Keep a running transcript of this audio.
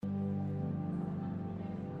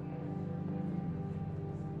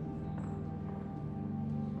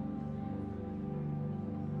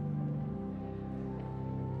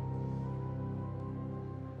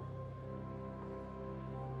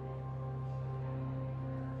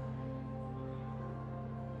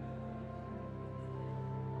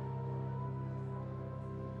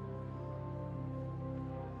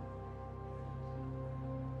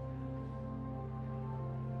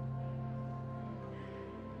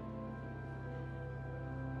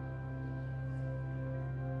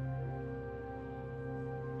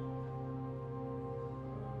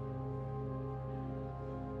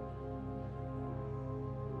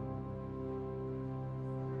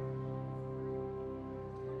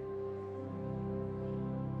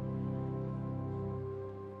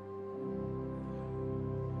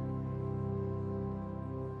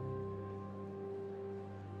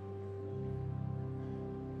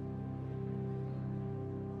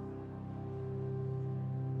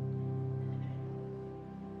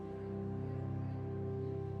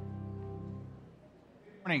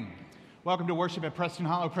Morning. Welcome to worship at Preston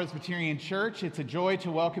Hollow Presbyterian Church. It's a joy to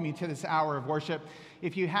welcome you to this hour of worship.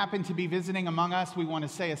 If you happen to be visiting among us, we want to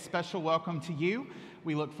say a special welcome to you.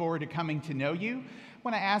 We look forward to coming to know you. I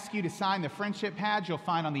want to ask you to sign the friendship badge you'll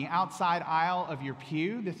find on the outside aisle of your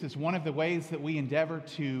pew. This is one of the ways that we endeavor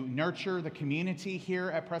to nurture the community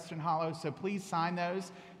here at Preston Hollow, so please sign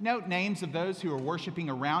those. Note names of those who are worshiping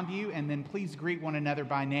around you, and then please greet one another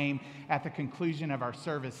by name at the conclusion of our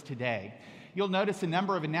service today. You'll notice a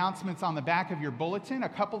number of announcements on the back of your bulletin, a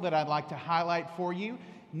couple that I'd like to highlight for you.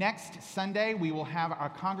 Next Sunday, we will have our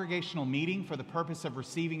congregational meeting for the purpose of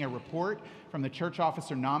receiving a report from the Church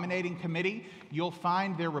Officer Nominating Committee. You'll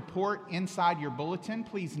find their report inside your bulletin.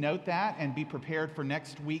 Please note that and be prepared for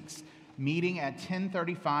next week's meeting at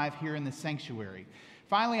 10:35 here in the sanctuary.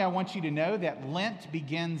 Finally, I want you to know that Lent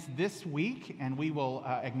begins this week, and we will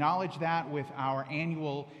acknowledge that with our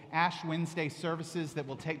annual Ash Wednesday services that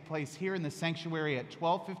will take place here in the sanctuary at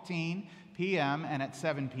 12:15 p.m. and at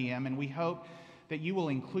 7 p.m., and we hope that you will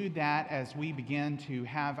include that as we begin to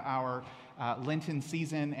have our Lenten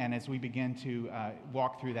season and as we begin to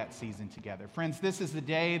walk through that season together. Friends, this is the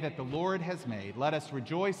day that the Lord has made. Let us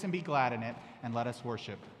rejoice and be glad in it, and let us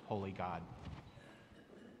worship Holy God.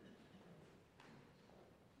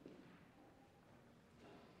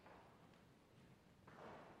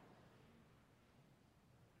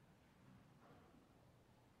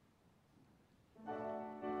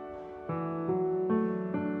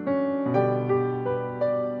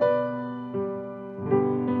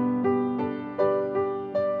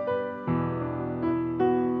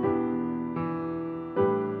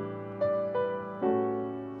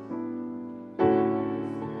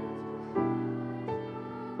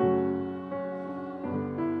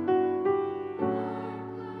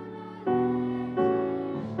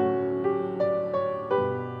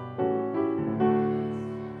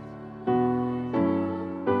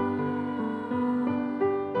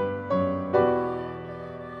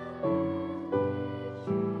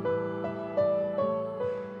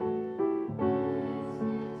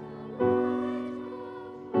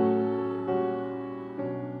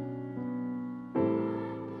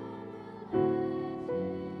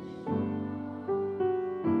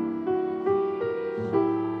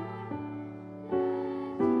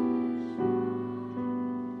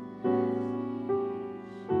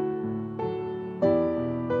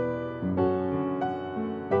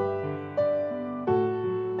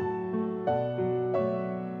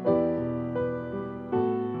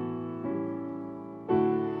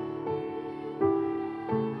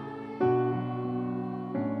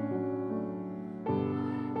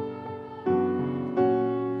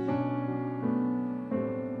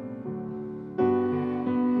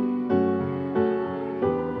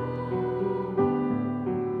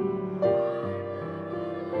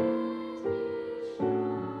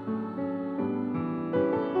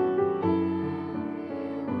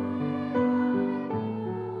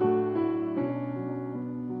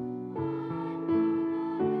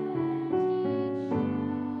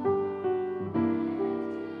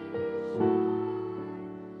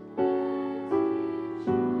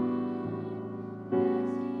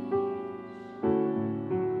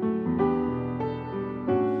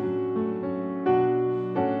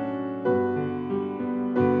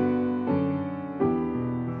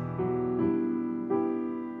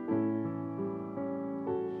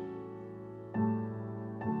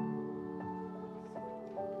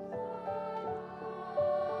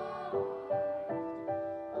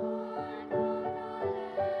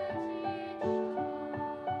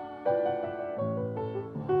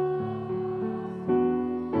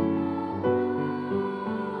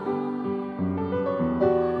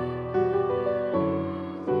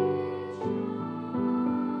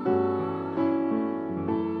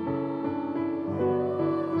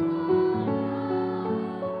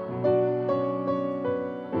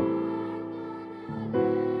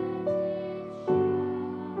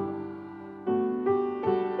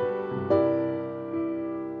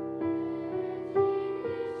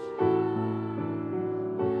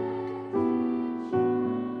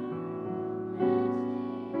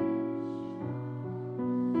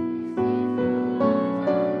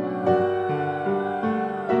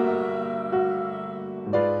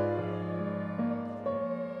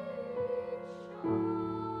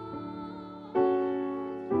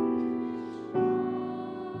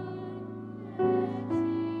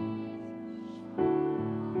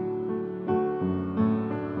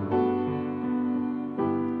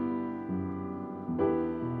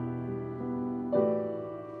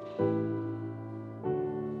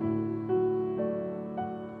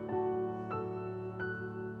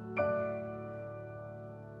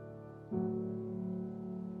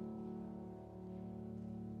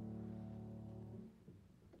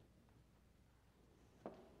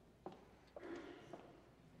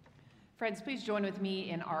 Friends, please join with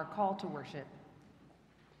me in our call to worship.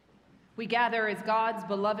 We gather as God's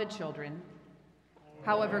beloved children,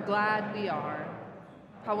 however glad we are,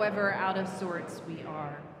 however out of sorts we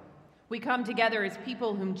are. We come together as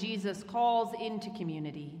people whom Jesus calls into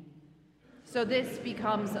community. So this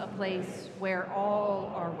becomes a place where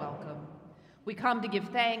all are welcome. We come to give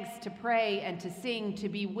thanks, to pray, and to sing, to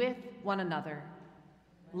be with one another.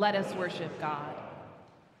 Let us worship God.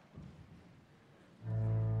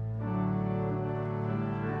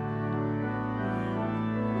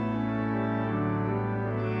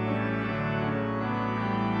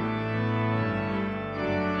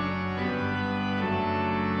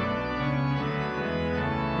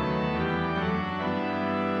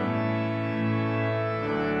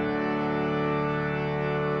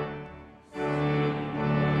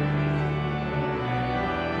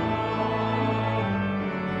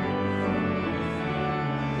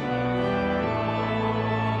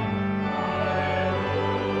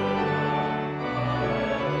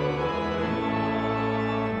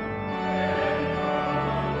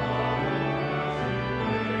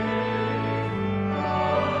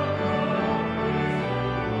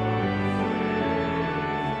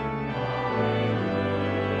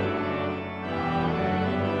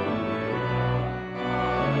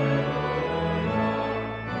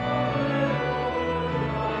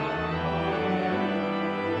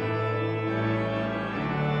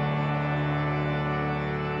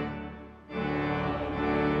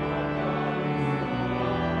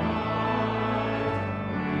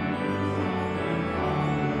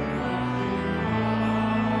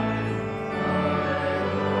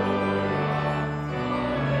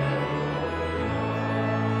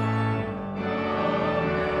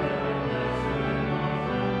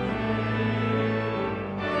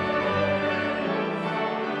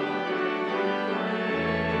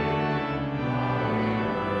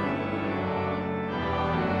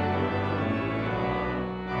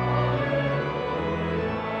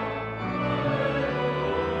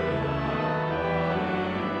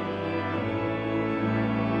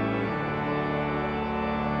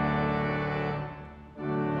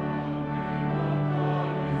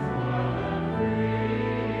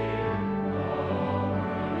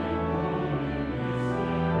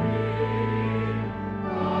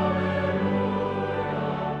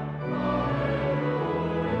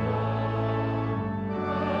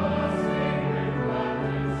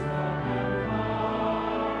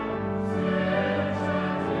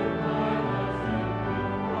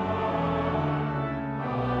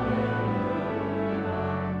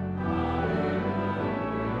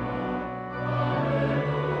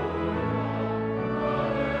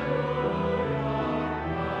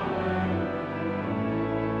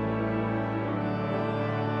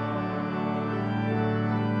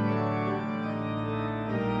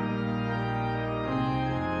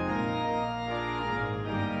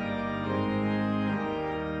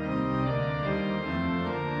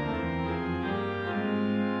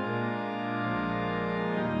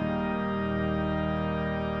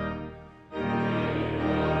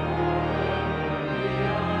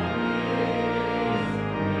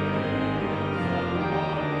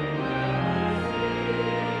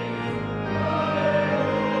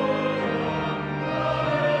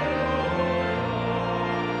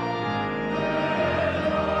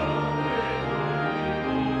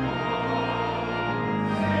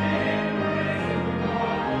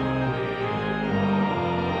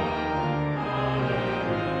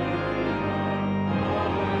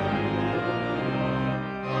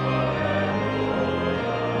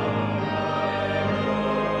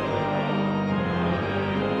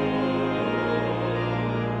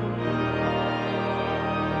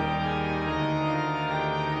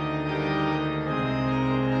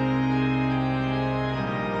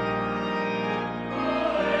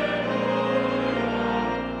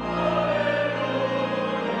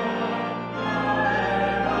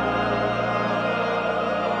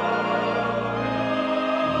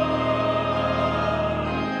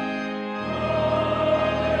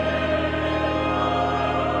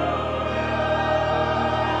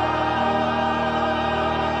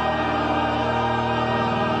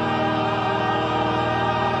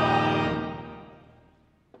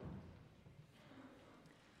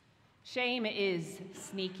 Shame is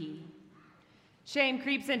sneaky. Shame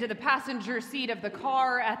creeps into the passenger seat of the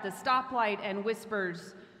car at the stoplight and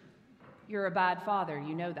whispers, "You're a bad father,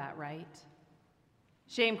 you know that, right?"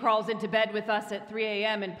 Shame crawls into bed with us at 3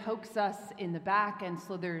 a.m. and pokes us in the back and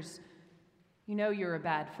slithers, "You know you're a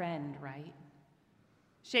bad friend, right?"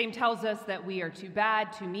 Shame tells us that we are too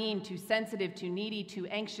bad, too mean, too sensitive, too needy, too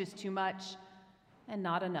anxious, too much, and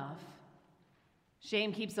not enough.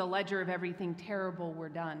 Shame keeps a ledger of everything terrible we're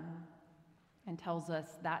done and tells us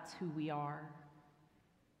that's who we are.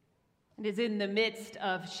 It is in the midst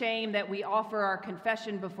of shame that we offer our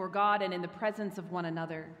confession before God and in the presence of one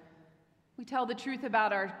another. We tell the truth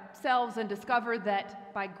about ourselves and discover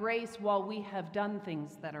that by grace, while we have done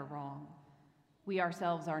things that are wrong, we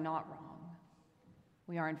ourselves are not wrong.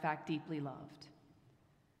 We are, in fact, deeply loved.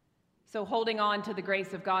 So, holding on to the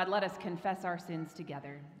grace of God, let us confess our sins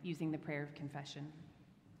together using the prayer of confession.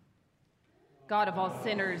 God of all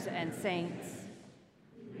sinners and saints,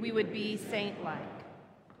 we would be saint-like,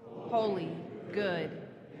 holy, good,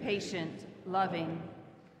 patient, loving,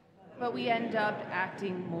 but we end up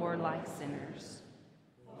acting more like sinners,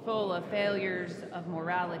 full of failures of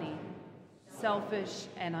morality, selfish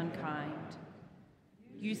and unkind.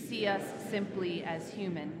 You see us simply as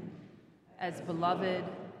human, as beloved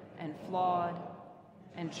and flawed,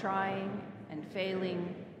 and trying and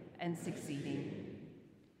failing and succeeding.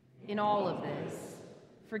 In all of this,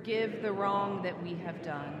 forgive the wrong that we have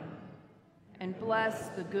done, and bless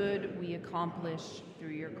the good we accomplish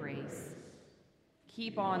through your grace.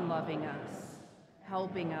 Keep on loving us,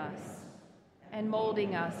 helping us, and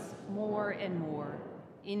molding us more and more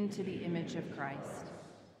into the image of Christ,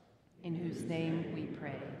 in whose name we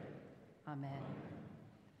pray. Amen.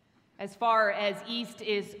 As far as east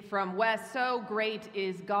is from west, so great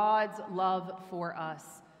is God's love for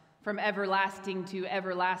us. From everlasting to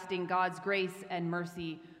everlasting, God's grace and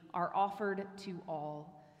mercy are offered to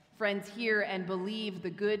all. Friends, hear and believe the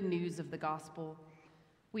good news of the gospel.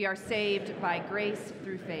 We are saved by grace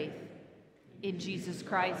through faith. In Jesus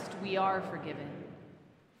Christ, we are forgiven.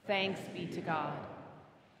 Thanks be to God.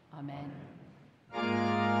 Amen.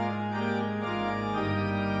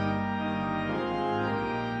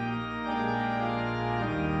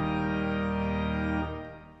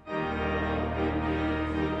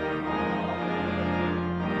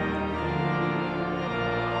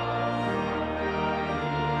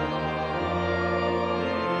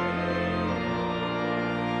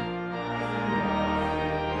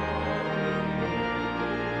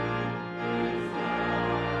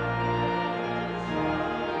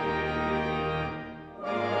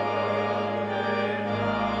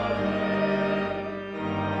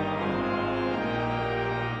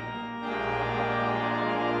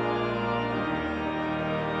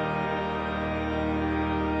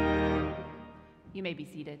 You may be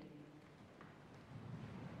seated.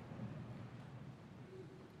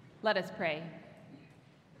 Let us pray.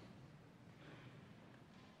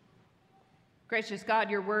 Gracious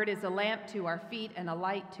God, your word is a lamp to our feet and a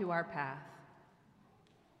light to our path.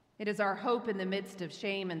 It is our hope in the midst of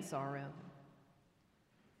shame and sorrow.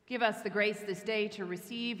 Give us the grace this day to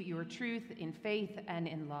receive your truth in faith and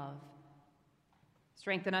in love.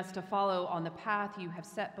 Strengthen us to follow on the path you have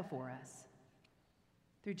set before us.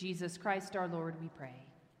 Through Jesus Christ our Lord, we pray.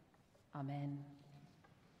 Amen.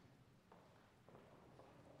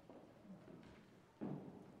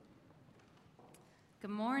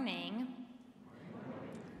 Good morning.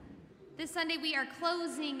 This Sunday we are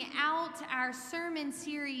closing out our sermon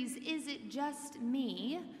series, Is It Just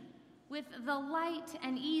Me?, with the light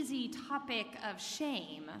and easy topic of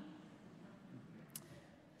shame.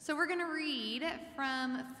 So we're going to read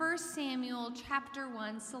from 1 Samuel chapter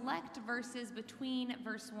 1, select verses between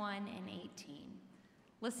verse 1 and 18.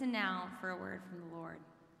 Listen now for a word from the Lord.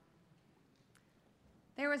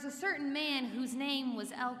 There was a certain man whose name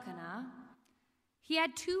was Elkanah. He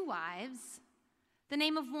had 2 wives. The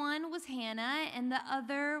name of one was Hannah, and the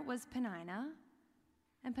other was Peninnah.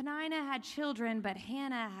 And Peninnah had children, but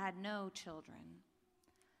Hannah had no children.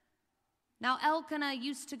 Now Elkanah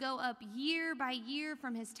used to go up year by year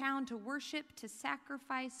from his town to worship, to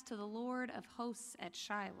sacrifice to the Lord of hosts at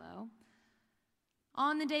Shiloh.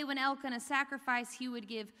 On the day when Elkanah sacrificed, he would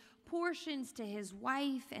give portions to his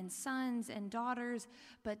wife and sons and daughters,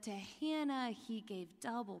 but to Hannah he gave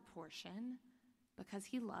double portion, because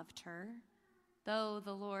he loved her, though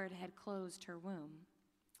the Lord had closed her womb.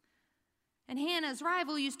 And Hannah's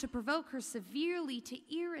rival used to provoke her severely to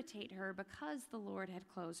irritate her, because the Lord had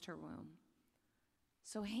closed her womb.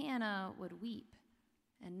 So Hannah would weep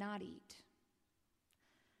and not eat.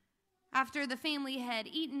 After the family had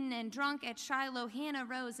eaten and drunk at Shiloh, Hannah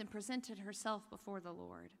rose and presented herself before the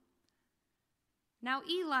Lord. Now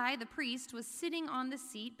Eli, the priest, was sitting on the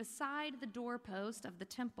seat beside the doorpost of the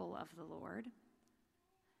temple of the Lord.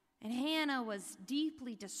 And Hannah was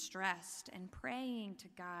deeply distressed and praying to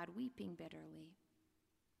God, weeping bitterly.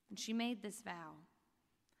 And she made this vow.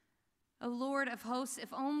 O Lord of hosts,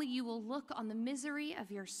 if only you will look on the misery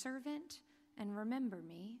of your servant and remember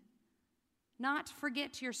me. not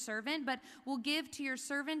forget your servant, but will give to your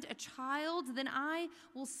servant a child, then I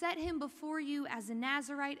will set him before you as a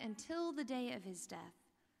Nazirite until the day of his death.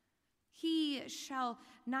 He shall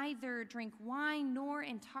neither drink wine nor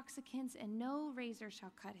intoxicants, and no razor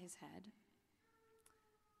shall cut his head."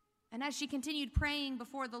 And as she continued praying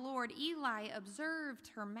before the Lord, Eli observed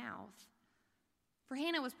her mouth. For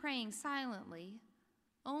Hannah was praying silently.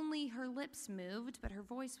 Only her lips moved, but her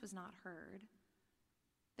voice was not heard.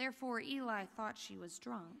 Therefore Eli thought she was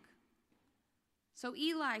drunk. So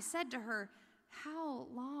Eli said to her, "How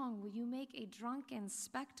long will you make a drunken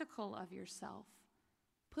spectacle of yourself?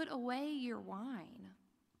 Put away your wine."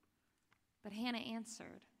 But Hannah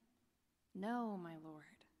answered, "No, my Lord.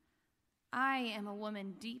 I am a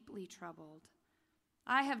woman deeply troubled.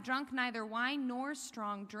 I have drunk neither wine nor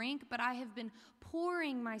strong drink, but I have been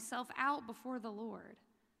pouring myself out before the Lord.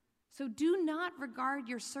 So do not regard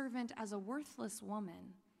your servant as a worthless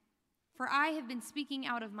woman, for I have been speaking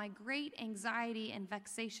out of my great anxiety and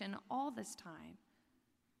vexation all this time."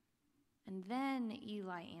 And then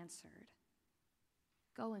Eli answered,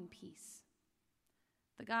 "Go in peace.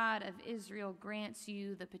 The God of Israel grants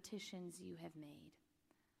you the petitions you have made."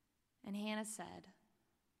 And Hannah said,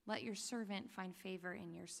 "Let your servant find favor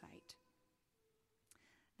in your sight."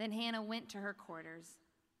 Then Hannah went to her quarters,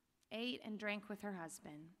 ate and drank with her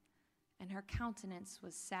husband, and her countenance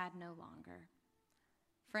was sad no longer.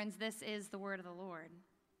 Friends, this is the word of the Lord.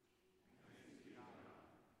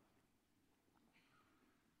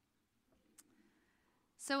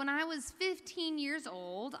 So when I was 15 years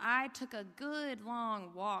old, I took a good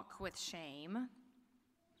long walk with shame.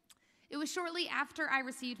 It was shortly after I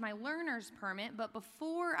received my learner's permit, but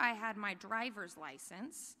before I had my driver's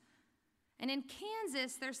license. And in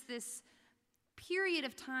Kansas, there's this period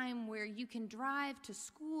of time where you can drive to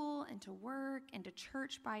school and to work and to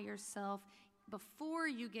church by yourself before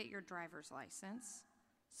you get your driver's license.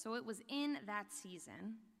 So it was in that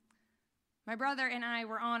season. My brother and I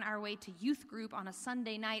were on our way to youth group on a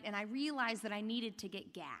Sunday night, and I realized that I needed to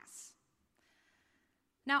get gas.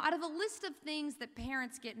 Now, out of a list of things that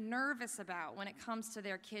parents get nervous about when it comes to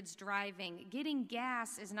their kids driving, getting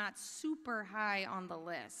gas is not super high on the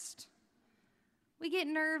list. We get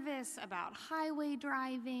nervous about highway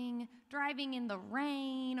driving, driving in the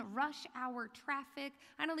rain, rush hour traffic.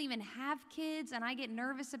 I don't even have kids, and I get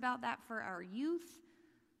nervous about that for our youth.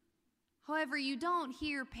 However, you don't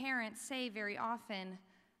hear parents say very often,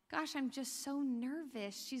 "Gosh, I'm just so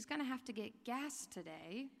nervous. She's going to have to get gas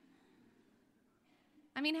today."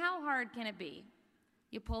 I mean, how hard can it be?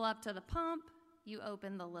 You pull up to the pump, you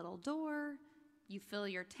open the little door, you fill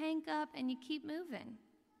your tank up, and you keep moving.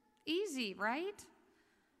 Easy, right?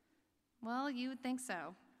 Well, you would think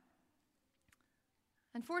so.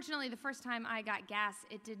 Unfortunately, the first time I got gas,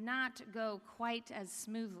 it did not go quite as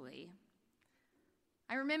smoothly.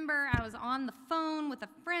 I remember I was on the phone with a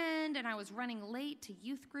friend, and I was running late to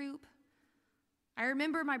youth group. I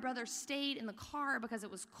remember my brother stayed in the car because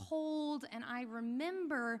it was cold, and I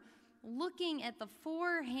remember looking at the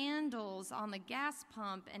four handles on the gas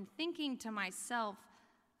pump and thinking to myself,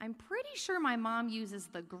 I'm pretty sure my mom uses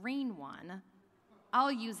the green one.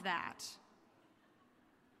 I'll use that.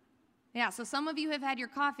 Yeah, so some of you have had your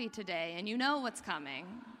coffee today, and you know what's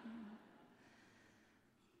coming.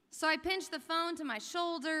 So I pinch the phone to my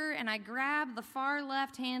shoulder, and I grab the far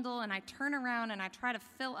left handle, and I turn around, and I try to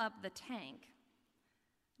fill up the tank.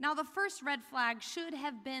 Now, the first red flag should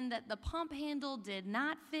have been that the pump handle did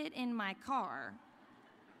not fit in my car.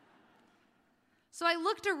 So I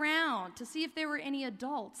looked around to see if there were any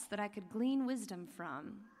adults that I could glean wisdom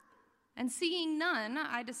from. And seeing none,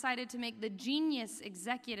 I decided to make the genius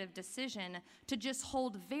executive decision to just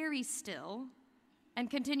hold very still and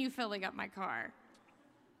continue filling up my car.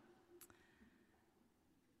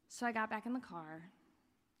 So I got back in the car,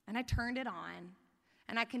 and I turned it on,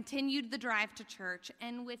 and I continued the drive to church,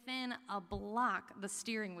 and within a block, the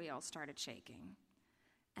steering wheel started shaking.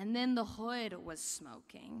 And then the hood was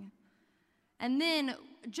smoking. And then,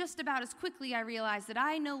 just about as quickly, I realized that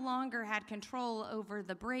I no longer had control over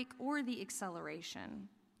the brake or the acceleration.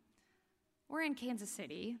 We're in Kansas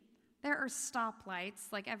City. There are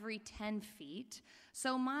stoplights like every 10 feet.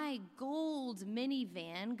 So my gold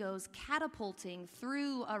minivan goes catapulting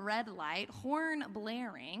through a red light, horn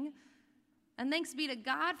blaring. And thanks be to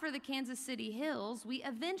God for the Kansas City hills, we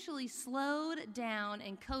eventually slowed down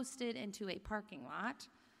and coasted into a parking lot.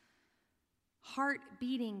 Heart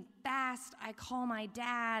beating fast, I call my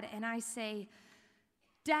dad and I say,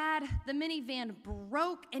 "Dad, the minivan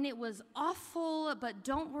broke and it was awful, but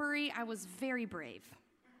don't worry, I was very brave."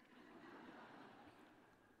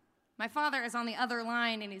 My father is on the other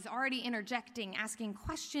line, and he's already interjecting, asking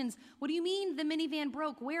questions. What do you mean the minivan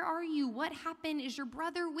broke? Where are you? What happened? Is your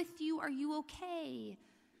brother with you? Are you okay?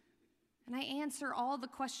 And I answer all the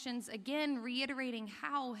questions again, reiterating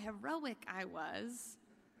how heroic I was.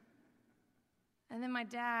 And then my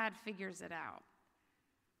dad figures it out.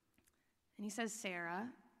 And he says, Sarah,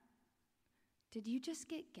 did you just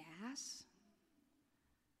get gas?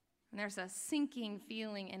 And there's a sinking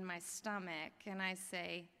feeling in my stomach, and I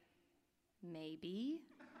say, maybe.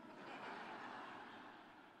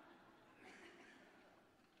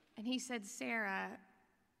 And he said, Sarah,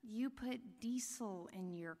 you put diesel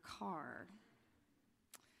in your car.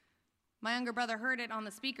 My younger brother heard it on the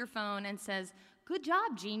speakerphone and says, good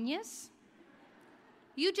job, genius.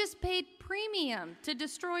 You just paid premium to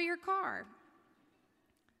destroy your car.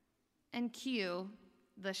 And cue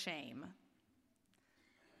the shame.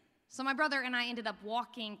 So my brother and I ended up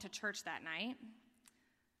walking to church that night.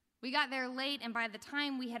 We got there late, and by the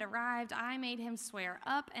time we had arrived, I made him swear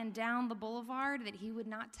up and down the boulevard that he would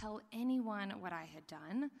not tell anyone what I had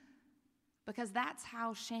done, because that's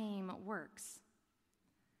how shame works.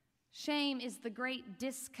 Shame is the great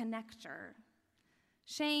disconnector.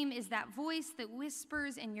 Shame is that voice that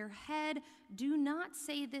whispers in your head, do not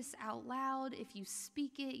say this out loud. If you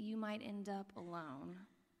speak it, you might end up alone.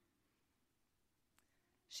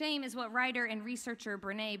 Shame is what writer and researcher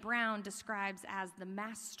Brené Brown describes as the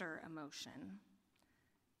master emotion.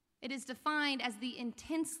 It is defined as the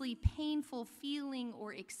intensely painful feeling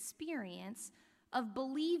or experience of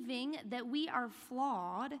believing that we are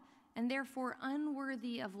flawed and therefore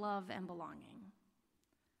unworthy of love and belonging.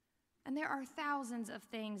 And there are thousands of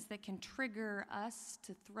things that can trigger us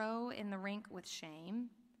to throw in the rink with shame.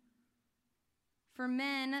 For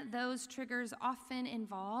men, those triggers often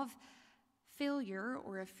involve failure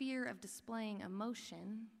or a fear of displaying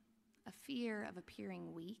emotion, a fear of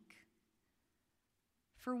appearing weak.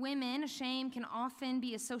 For women, shame can often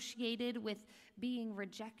be associated with being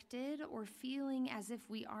rejected or feeling as if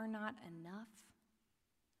we are not enough.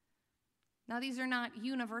 Now, these are not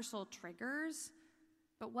universal triggers,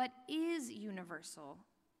 but what is universal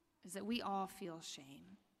is that we all feel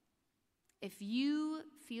shame. If you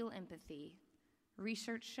feel empathy,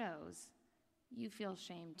 research shows you feel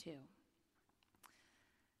shame too.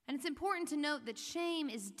 And it's important to note that shame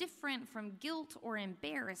is different from guilt or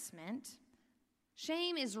embarrassment.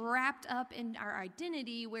 Shame is wrapped up in our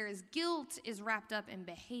identity, whereas guilt is wrapped up in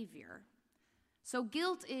behavior. So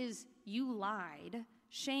guilt is you lied.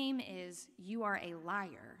 Shame is you are a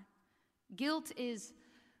liar. Guilt is,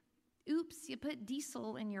 oops, you put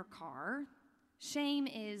diesel in your car. Shame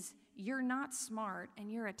is you're not smart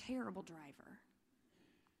and you're a terrible driver.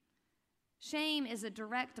 Shame is a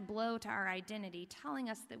direct blow to our identity, telling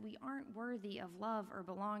us that we aren't worthy of love or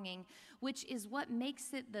belonging, which is what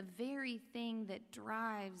makes it the very thing that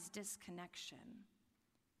drives disconnection.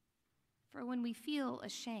 For when we feel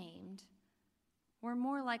ashamed, we're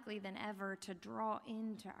more likely than ever to draw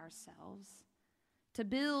into ourselves, to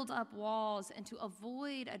build up walls, and to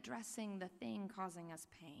avoid addressing the thing causing us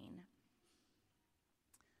pain.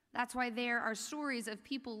 That's why there are stories of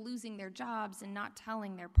people losing their jobs and not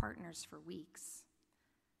telling their partners for weeks.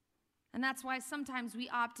 And that's why sometimes we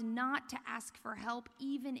opt not to ask for help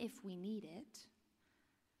even if we need it.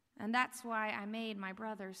 And that's why I made my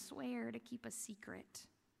brother swear to keep a secret.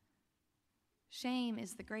 Shame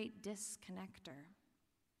is the great disconnector.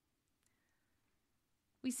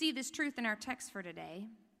 We see this truth in our text for today,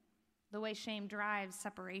 the way shame drives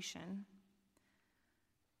separation.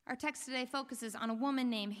 Our text today focuses on a woman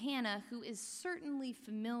named Hannah who is certainly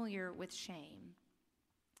familiar with shame.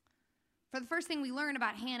 For the first thing we learn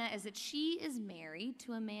about Hannah is that she is married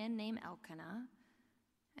to a man named Elkanah,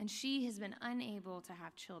 and she has been unable to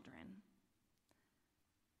have children.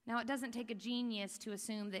 Now, it doesn't take a genius to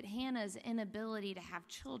assume that Hannah's inability to have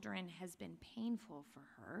children has been painful for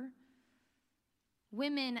her.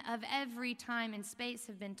 Women of every time and space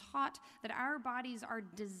have been taught that our bodies are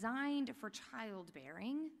designed for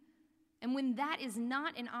childbearing, and when that is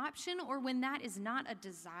not an option or when that is not a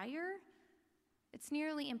desire, it's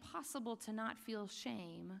nearly impossible to not feel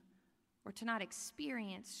shame or to not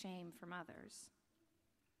experience shame from others.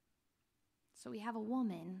 So we have a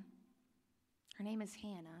woman, her name is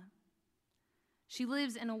Hannah. She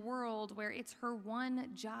lives in a world where it's her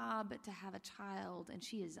one job to have a child, and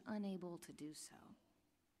she is unable to do so.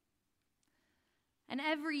 And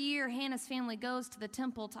every year, Hannah's family goes to the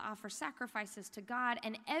temple to offer sacrifices to God,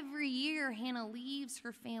 and every year, Hannah leaves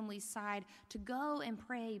her family's side to go and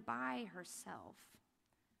pray by herself.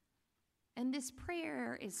 And this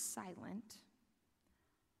prayer is silent.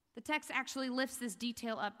 The text actually lifts this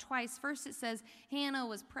detail up twice. First, it says Hannah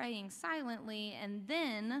was praying silently, and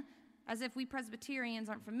then, as if we Presbyterians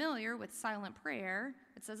aren't familiar with silent prayer,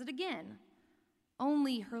 it says it again.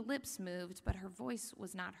 Only her lips moved, but her voice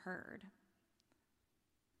was not heard.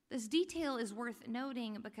 This detail is worth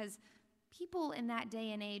noting because people in that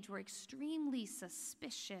day and age were extremely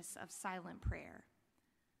suspicious of silent prayer.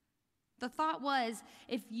 The thought was,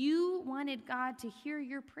 if you wanted God to hear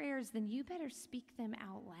your prayers, then you better speak them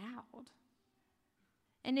out loud.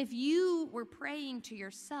 And if you were praying to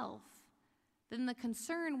yourself, then the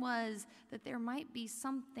concern was that there might be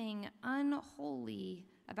something unholy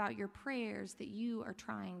about your prayers that you are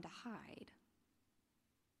trying to hide.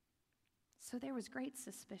 So there was great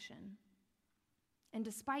suspicion. And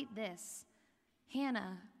despite this,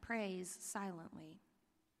 Hannah prays silently.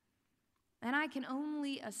 And I can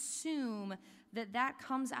only assume that that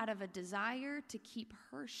comes out of a desire to keep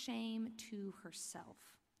her shame to herself.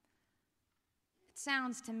 It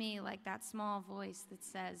sounds to me like that small voice that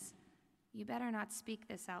says, "You better not speak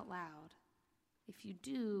this out loud. If you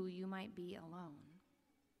do, you might be alone."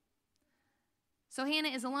 So Hannah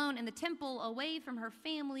is alone in the temple, away from her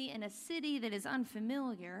family in a city that is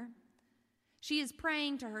unfamiliar. She is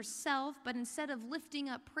praying to herself, but instead of lifting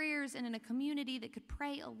up prayers and in a community that could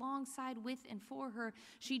pray alongside with and for her,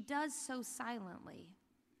 she does so silently.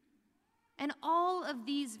 And all of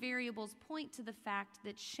these variables point to the fact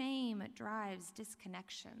that shame drives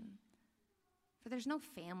disconnection. For there's no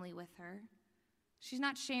family with her. She's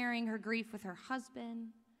not sharing her grief with her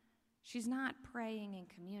husband. She's not praying in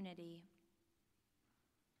community.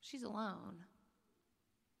 She's alone.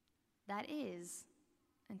 That is,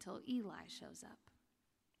 until Eli shows up.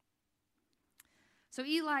 So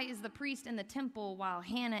Eli is the priest in the temple while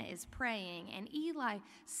Hannah is praying, and Eli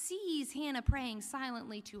sees Hannah praying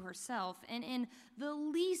silently to herself, and in the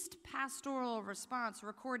least pastoral response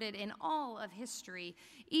recorded in all of history,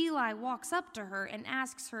 Eli walks up to her and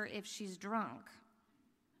asks her if she's drunk.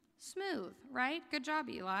 Smooth, right? Good job,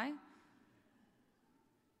 Eli.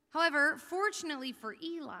 However, fortunately for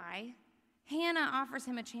Eli, Hannah offers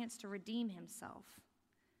him a chance to redeem himself.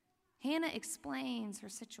 Hannah explains her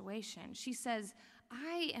situation. She says,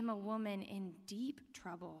 "I am a woman in deep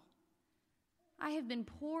trouble. I have been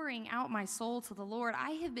pouring out my soul to the Lord.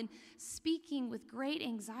 I have been speaking with great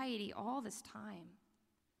anxiety all this time."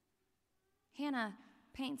 Hannah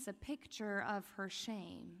paints a picture of her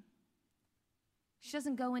shame. She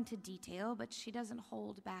doesn't go into detail, but she doesn't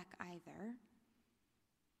hold back either.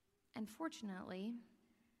 And fortunately,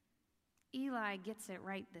 Eli gets it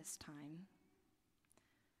right this time.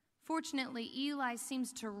 Fortunately, Eli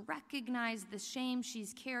seems to recognize the shame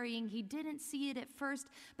she's carrying. He didn't see it at first,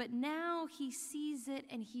 but now he sees it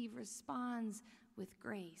and he responds with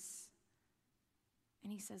grace.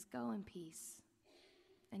 And he says, "Go in peace,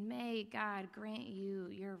 and may God grant you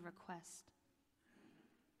your request."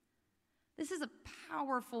 This is a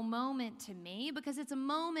powerful moment to me because it's a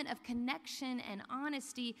moment of connection and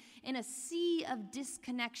honesty in a sea of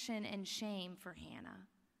disconnection and shame for Hannah.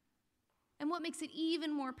 And what makes it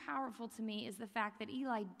even more powerful to me is the fact that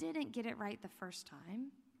Eli didn't get it right the first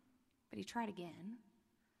time, but he tried again.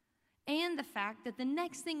 And the fact that the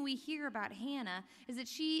next thing we hear about Hannah is that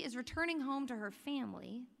she is returning home to her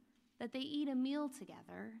family, that they eat a meal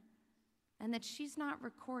together, and that she's not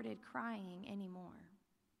recorded crying anymore.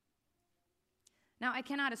 Now, I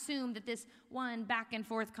cannot assume that this one back and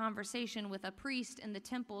forth conversation with a priest in the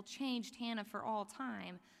temple changed Hannah for all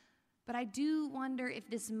time, but I do wonder if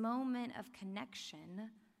this moment of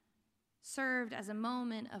connection served as a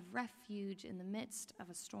moment of refuge in the midst of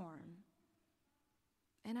a storm.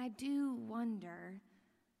 And I do wonder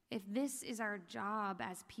if this is our job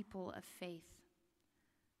as people of faith,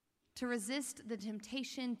 to resist the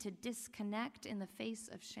temptation to disconnect in the face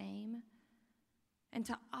of shame, and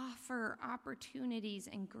to offer opportunities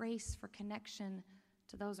and grace for connection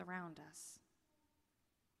to those around us.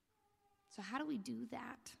 So how do we do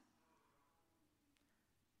that?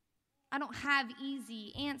 I don't have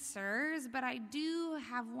easy answers, but I do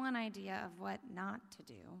have one idea of what not to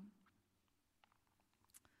do.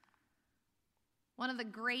 One of the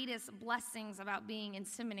greatest blessings about being in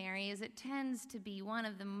seminary is it tends to be one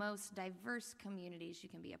of the most diverse communities you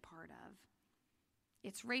can be a part of.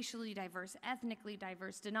 It's racially diverse, ethnically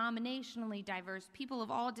diverse, denominationally diverse, people of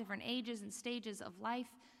all different ages and stages of life.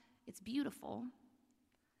 It's beautiful.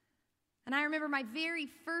 And I remember my very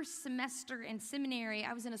first semester in seminary,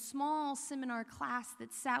 I was in a small seminar class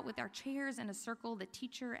that sat with our chairs in a circle, the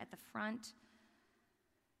teacher at the front.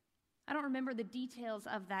 I don't remember the details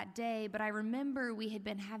of that day, but I remember we had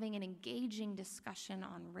been having an engaging discussion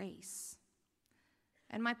on race.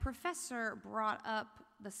 And my professor brought up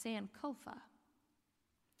the Sankofa.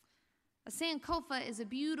 A Sankofa is a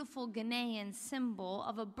beautiful Ghanaian symbol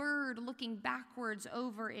of a bird looking backwards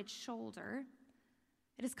over its shoulder.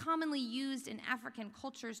 It is commonly used in African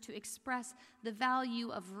cultures to express the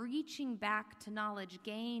value of reaching back to knowledge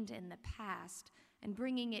gained in the past and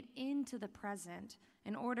bringing it into the present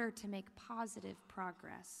in order to make positive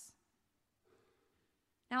progress.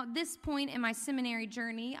 Now, at this point in my seminary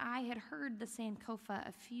journey, I had heard the Sankofa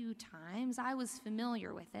a few times. I was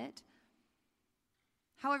familiar with it.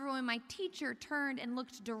 However, when my teacher turned and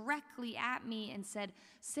looked directly at me and said,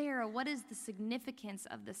 "Sarah, what is the significance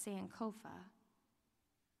of the Sankofa?"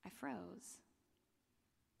 I froze.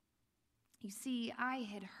 You see, I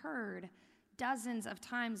had heard dozens of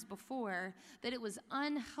times before that it was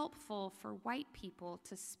unhelpful for white people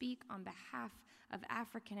to speak on behalf of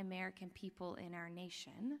African American people in our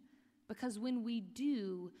nation, because when we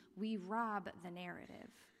do, we rob the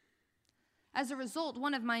narrative. As a result,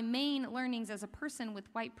 one of my main learnings as a person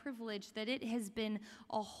with white privilege that it has been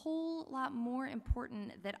a whole lot more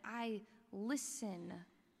important that I listen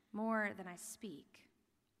more than I speak.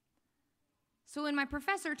 So when my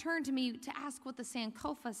professor turned to me to ask what the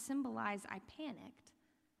Sankofa symbolized, I panicked.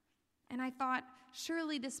 And I thought,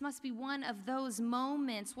 surely this must be one of those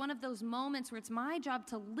moments where it's my job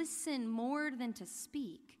to listen more than to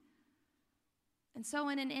speak. And so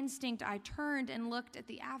in an instinct, I turned and looked at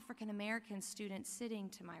the African American student sitting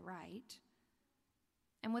to my right.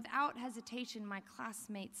 And without hesitation, my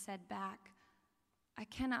classmate said back, "I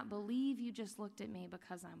cannot believe you just looked at me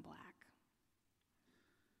because I'm black."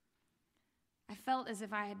 I felt as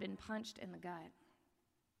if I had been punched in the gut.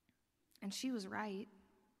 And she was right.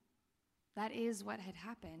 That is what had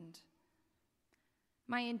happened.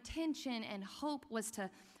 My intention and hope was to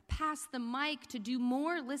pass the mic, to do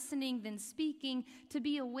more listening than speaking, to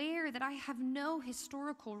be aware that I have no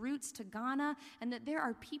historical roots to Ghana and that there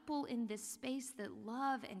are people in this space that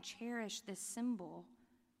love and cherish this symbol.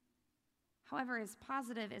 However, as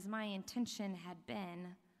positive as my intention had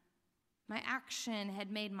been, my action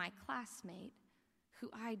had made my classmate, who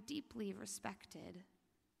I deeply respected,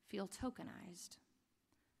 feel tokenized.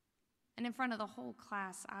 And in front of the whole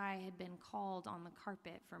class, I had been called on the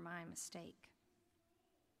carpet for my mistake.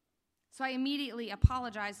 So I immediately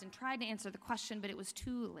apologized and tried to answer the question, but it was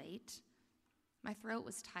too late. My throat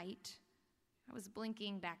was tight. I was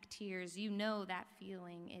blinking back tears. You know that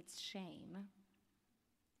feeling. It's shame.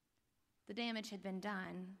 The damage had been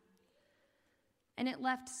done, and it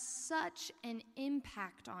left such an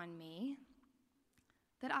impact on me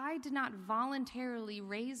that I did not voluntarily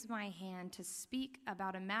raise my hand to speak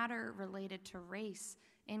about a matter related to race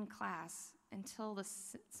in class until the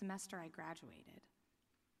semester I graduated.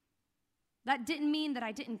 That didn't mean that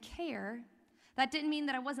I didn't care. That didn't mean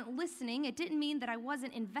that I wasn't listening. It didn't mean that I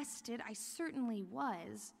wasn't invested. I certainly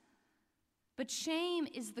was. But shame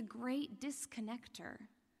is the great disconnector.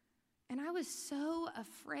 And I was so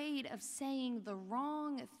afraid of saying the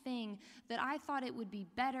wrong thing that I thought it would be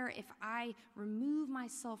better if I remove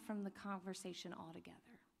myself from the conversation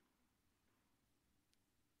altogether.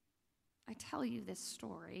 I tell you this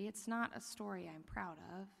story. It's not a story I'm proud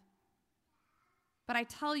of. But I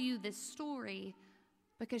tell you this story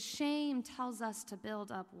because shame tells us to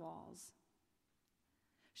build up walls.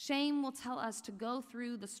 Shame will tell us to go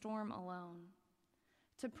through the storm alone,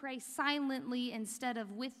 to pray silently instead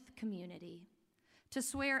of with community, to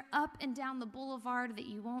swear up and down the boulevard that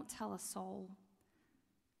you won't tell a soul.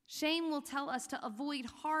 Shame will tell us to avoid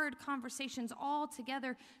hard conversations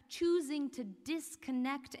altogether, choosing to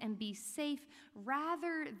disconnect and be safe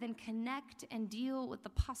rather than connect and deal with the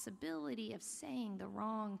possibility of saying the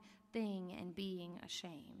wrong thing and being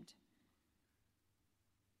ashamed.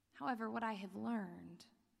 However, what I have learned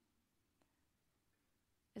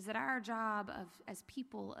is that our job as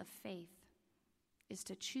people of faith is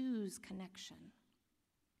to choose connection.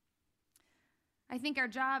 I think our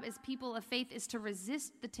job as people of faith is to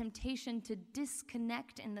resist the temptation to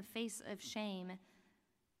disconnect in the face of shame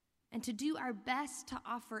and to do our best to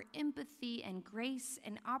offer empathy and grace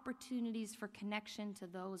and opportunities for connection to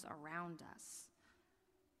those around us.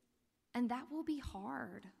 And that will be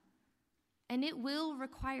hard, and it will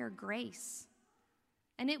require grace,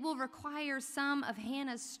 and it will require some of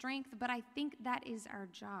Hannah's strength, but I think that is our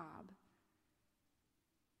job.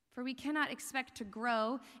 For we cannot expect to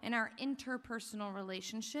grow in our interpersonal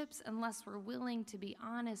relationships unless we're willing to be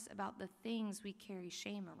honest about the things we carry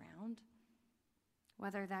shame around,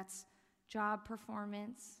 whether that's job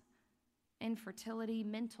performance, infertility,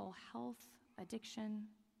 mental health, addiction.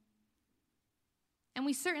 And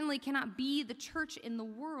we certainly cannot be the church in the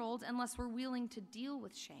world unless we're willing to deal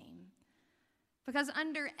with shame. Because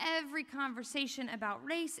under every conversation about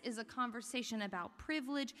race is a conversation about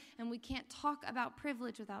privilege, and we can't talk about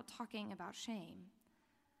privilege without talking about shame.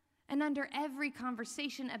 And under every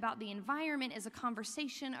conversation about the environment is a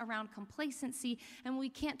conversation around complacency, and we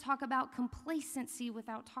can't talk about complacency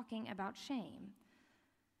without talking about shame.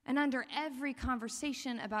 And under every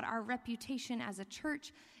conversation about our reputation as a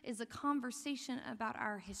church is a conversation about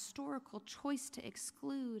our historical choice to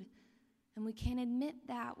exclude, and we can't admit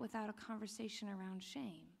that without a conversation around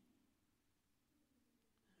shame.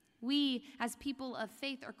 We, as people of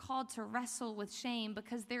faith, are called to wrestle with shame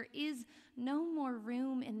because there is no more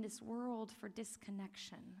room in this world for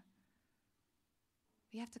disconnection.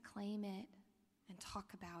 We have to claim it and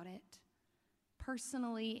talk about it,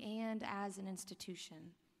 personally and as an institution.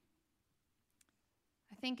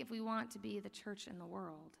 I think if we want to be the church in the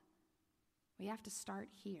world, we have to start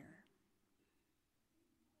here.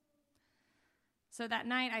 So that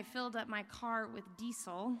night, I filled up my car with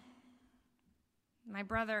diesel. My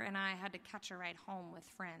brother and I had to catch a ride home with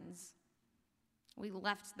friends. We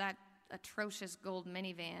left that atrocious gold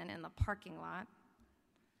minivan in the parking lot.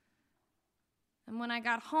 And when I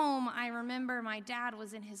got home, I remember my dad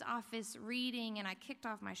was in his office reading, and I kicked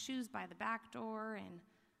off my shoes by the back door and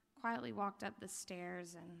quietly walked up the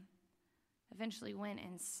stairs and eventually went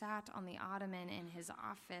and sat on the ottoman in his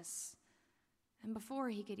office. And before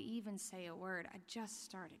he could even say a word, I just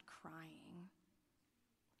started crying.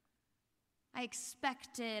 I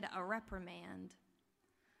expected a reprimand.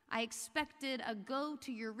 I expected a go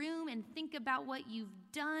to your room and think about what you've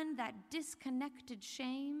done, that disconnected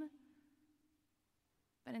shame.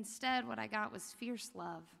 But instead, what I got was fierce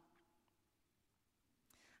love.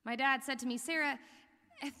 My dad said to me, Sarah,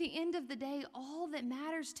 at the end of the day, all that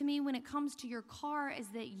matters to me when it comes to your car is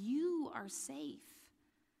that you are safe.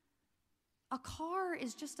 A car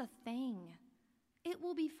is just a thing. It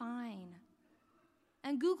will be fine.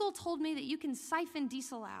 And Google told me that you can siphon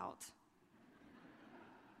diesel out.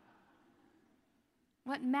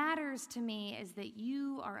 What matters to me is that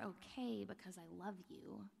you are okay because I love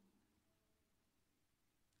you.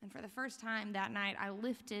 And for the first time that night, I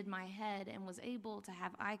lifted my head and was able to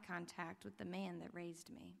have eye contact with the man that raised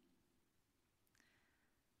me.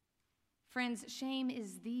 Friends, shame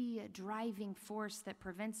is the driving force that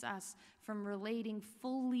prevents us from relating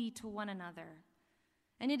fully to one another.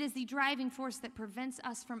 And it is the driving force that prevents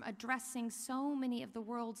us from addressing so many of the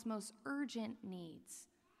world's most urgent needs.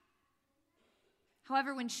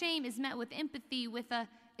 However, when shame is met with empathy, with a,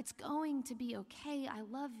 it's going to be okay, I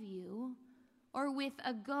love you, or with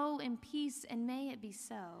a go in peace and may it be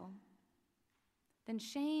so, then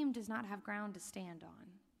shame does not have ground to stand on.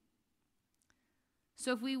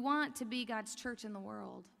 So if we want to be God's church in the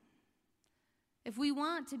world, if we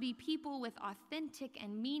want to be people with authentic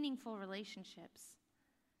and meaningful relationships,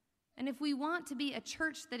 and if we want to be a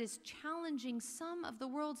church that is challenging some of the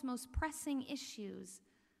world's most pressing issues,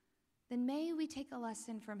 then may we take a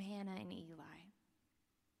lesson from Hannah and Eli.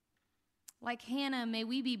 Like Hannah, may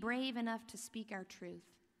we be brave enough to speak our truth.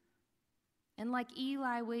 And like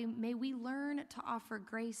Eli, may we learn to offer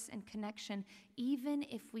grace and connection even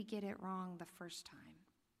if we get it wrong the first time.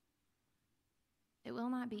 It will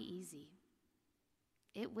not be easy.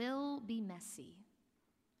 It will be messy.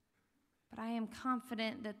 But I am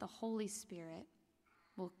confident that the Holy Spirit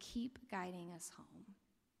will keep guiding us home.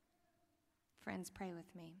 Friends, pray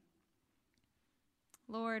with me.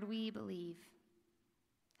 Lord, we believe.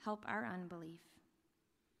 Help our unbelief.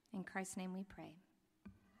 In Christ's name we pray.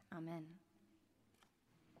 Amen.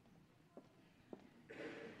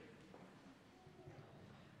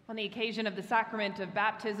 On the occasion of the sacrament of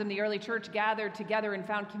baptism, the early church gathered together and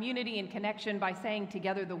found community and connection by saying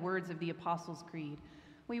together the words of the Apostles' Creed.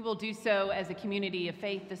 We will do so as a community of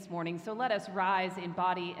faith this morning, so let us rise in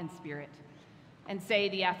body and spirit and say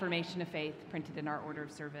the affirmation of faith printed in our order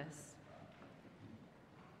of service.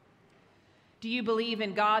 Do you believe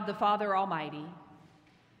in God the Father Almighty?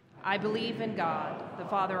 I believe in God the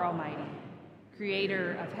Father Almighty,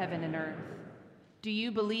 creator of heaven and earth. Do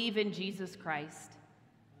you believe in Jesus Christ?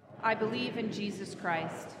 I believe in Jesus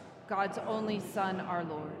Christ, God's only Son, our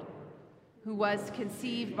Lord, who was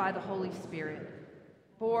conceived by the Holy Spirit,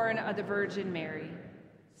 born of the Virgin Mary,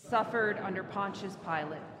 suffered under Pontius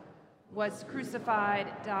Pilate, was crucified,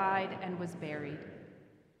 died, and was buried.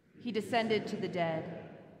 He descended to the dead.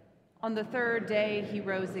 On the third day he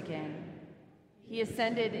rose again. He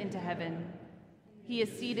ascended into heaven. He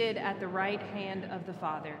is seated at the right hand of the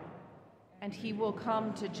Father, and he will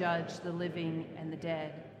come to judge the living and the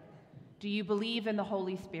dead. Do you believe in the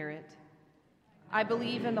Holy Spirit? I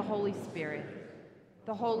believe in the Holy Spirit,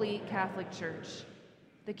 the Holy Catholic Church,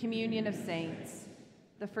 the communion of saints,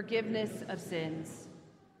 the forgiveness of sins,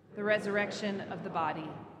 the resurrection of the body,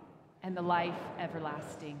 and the life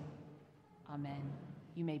everlasting. Amen.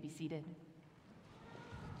 You may be seated.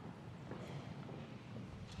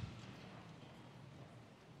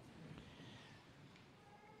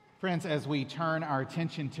 Friends, as we turn our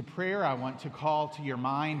attention to prayer, I want to call to your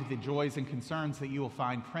mind the joys and concerns that you will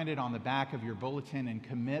find printed on the back of your bulletin and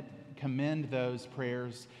commend those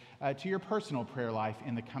prayers to your personal prayer life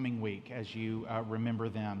in the coming week as you remember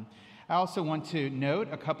them. I also want to note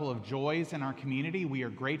a couple of joys in our community. We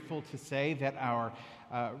are grateful to say that our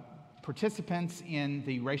participants in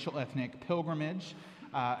the racial ethnic pilgrimage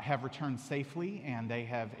have returned safely, and they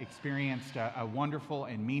have experienced a wonderful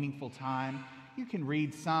and meaningful time. You can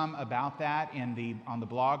read some about that on the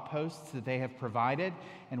blog posts that they have provided,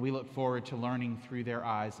 and we look forward to learning through their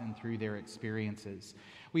eyes and through their experiences.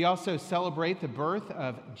 We also celebrate the birth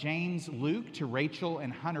of James Luke to Rachel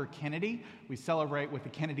and Hunter Kennedy. We celebrate with the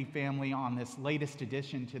Kennedy family on this latest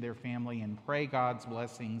addition to their family and pray God's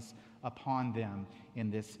blessings upon them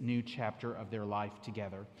in this new chapter of their life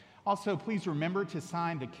together. Also, please remember to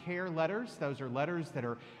sign the care letters. Those are letters that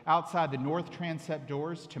are outside the north transept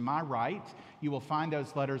doors to my right. You will find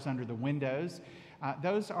those letters under the windows.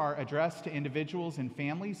 Those are addressed to individuals and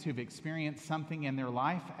families who've experienced something in their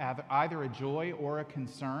life, either a joy or a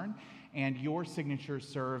concern, and your signatures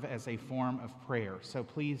serve as a form of prayer. So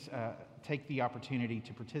please take the opportunity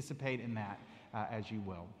to participate in that as you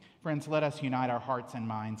will. Friends, let us unite our hearts and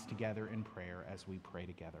minds together in prayer as we pray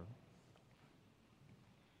together.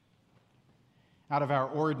 Out of our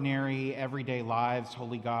ordinary, everyday lives,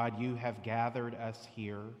 Holy God, you have gathered us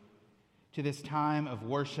here to this time of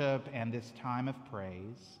worship and this time of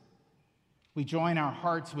praise. We join our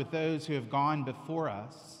hearts with those who have gone before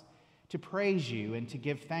us to praise you and to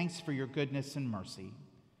give thanks for your goodness and mercy,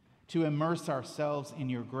 to immerse ourselves in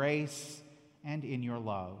your grace and in your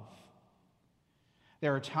love.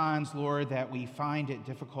 There are times, Lord, that we find it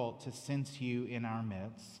difficult to sense you in our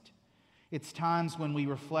midst. It's times when we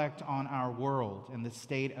reflect on our world and the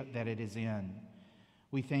state that it is in.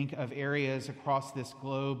 We think of areas across this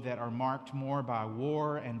globe that are marked more by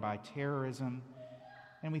war and by terrorism.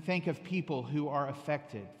 And we think of people who are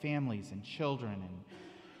affected, families and children, and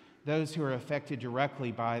those who are affected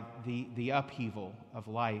directly by the upheaval of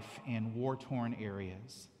life in war-torn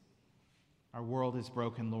areas. Our world is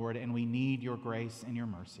broken, Lord, and we need your grace and your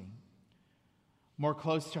mercy. More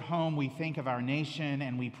close to home, we think of our nation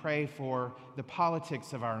and we pray for the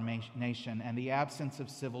politics of our nation and the absence of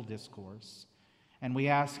civil discourse. And we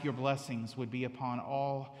ask your blessings would be upon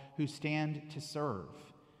all who stand to serve.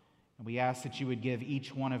 And we ask that you would give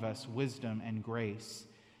each one of us wisdom and grace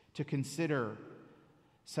to consider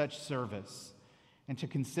such service and to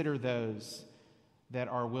consider those that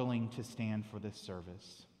are willing to stand for this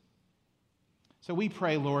service. So we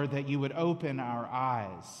pray, Lord, that you would open our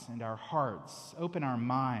eyes and our hearts, open our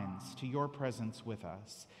minds to your presence with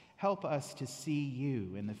us. Help us to see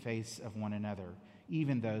you in the face of one another,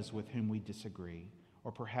 even those with whom we disagree,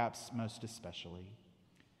 or perhaps most especially.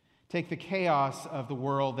 Take the chaos of the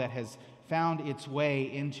world that has found its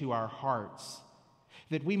way into our hearts,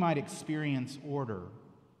 that we might experience order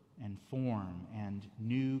and form and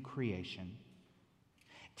new creation.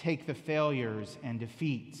 Take the failures and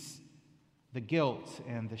defeats, the guilt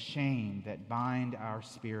and the shame that bind our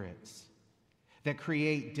spirits, that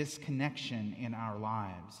create disconnection in our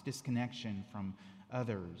lives, disconnection from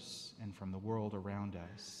others and from the world around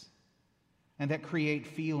us, and that create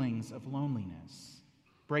feelings of loneliness.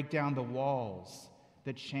 Break down the walls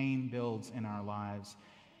that shame builds in our lives,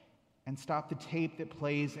 and stop the tape that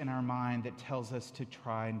plays in our mind that tells us to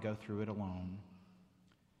try and go through it alone.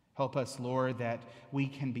 Help us, Lord, that we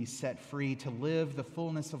can be set free to live the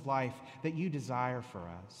fullness of life that you desire for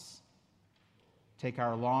us. Take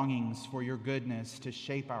our longings for your goodness to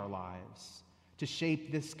shape our lives, to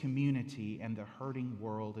shape this community and the hurting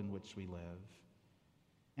world in which we live.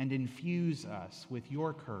 And infuse us with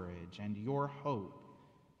your courage and your hope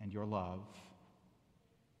and your love.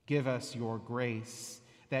 Give us your grace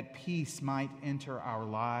that peace might enter our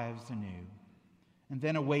lives anew. And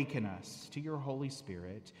then awaken us to your Holy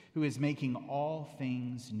Spirit, who is making all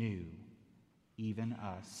things new, even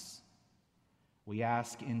us. We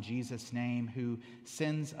ask in Jesus' name, who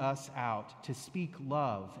sends us out to speak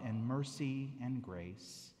love and mercy and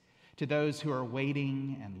grace to those who are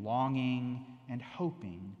waiting and longing and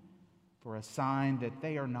hoping for a sign that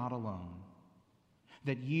they are not alone,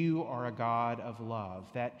 that you are a God of love,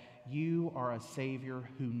 that you are a Savior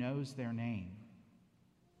who knows their name,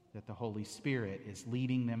 that the Holy Spirit is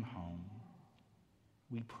leading them home.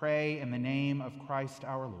 We pray in the name of Christ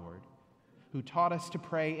our Lord, who taught us to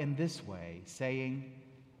pray in this way, saying,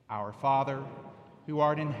 Our Father, who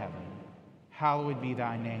art in heaven, hallowed be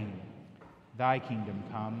thy name. Thy kingdom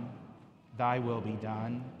come, thy will be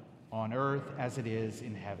done, on earth as it is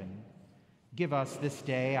in heaven. Give us this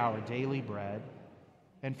day our daily bread,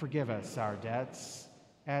 and forgive us our debts,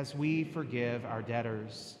 as we forgive our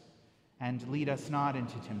debtors. And lead us not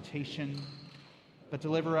into temptation, but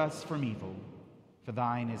deliver us from evil. For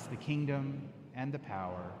thine is the kingdom, and the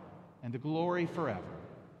power, and the glory forever.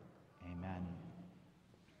 Amen.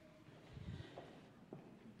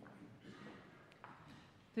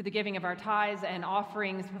 Through the giving of our tithes and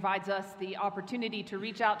offerings provides us the opportunity to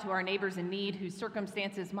reach out to our neighbors in need whose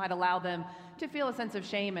circumstances might allow them to feel a sense of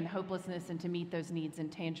shame and hopelessness and to meet those needs in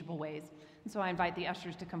tangible ways. And so I invite the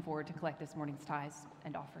ushers to come forward to collect this morning's tithes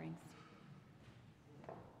and offerings.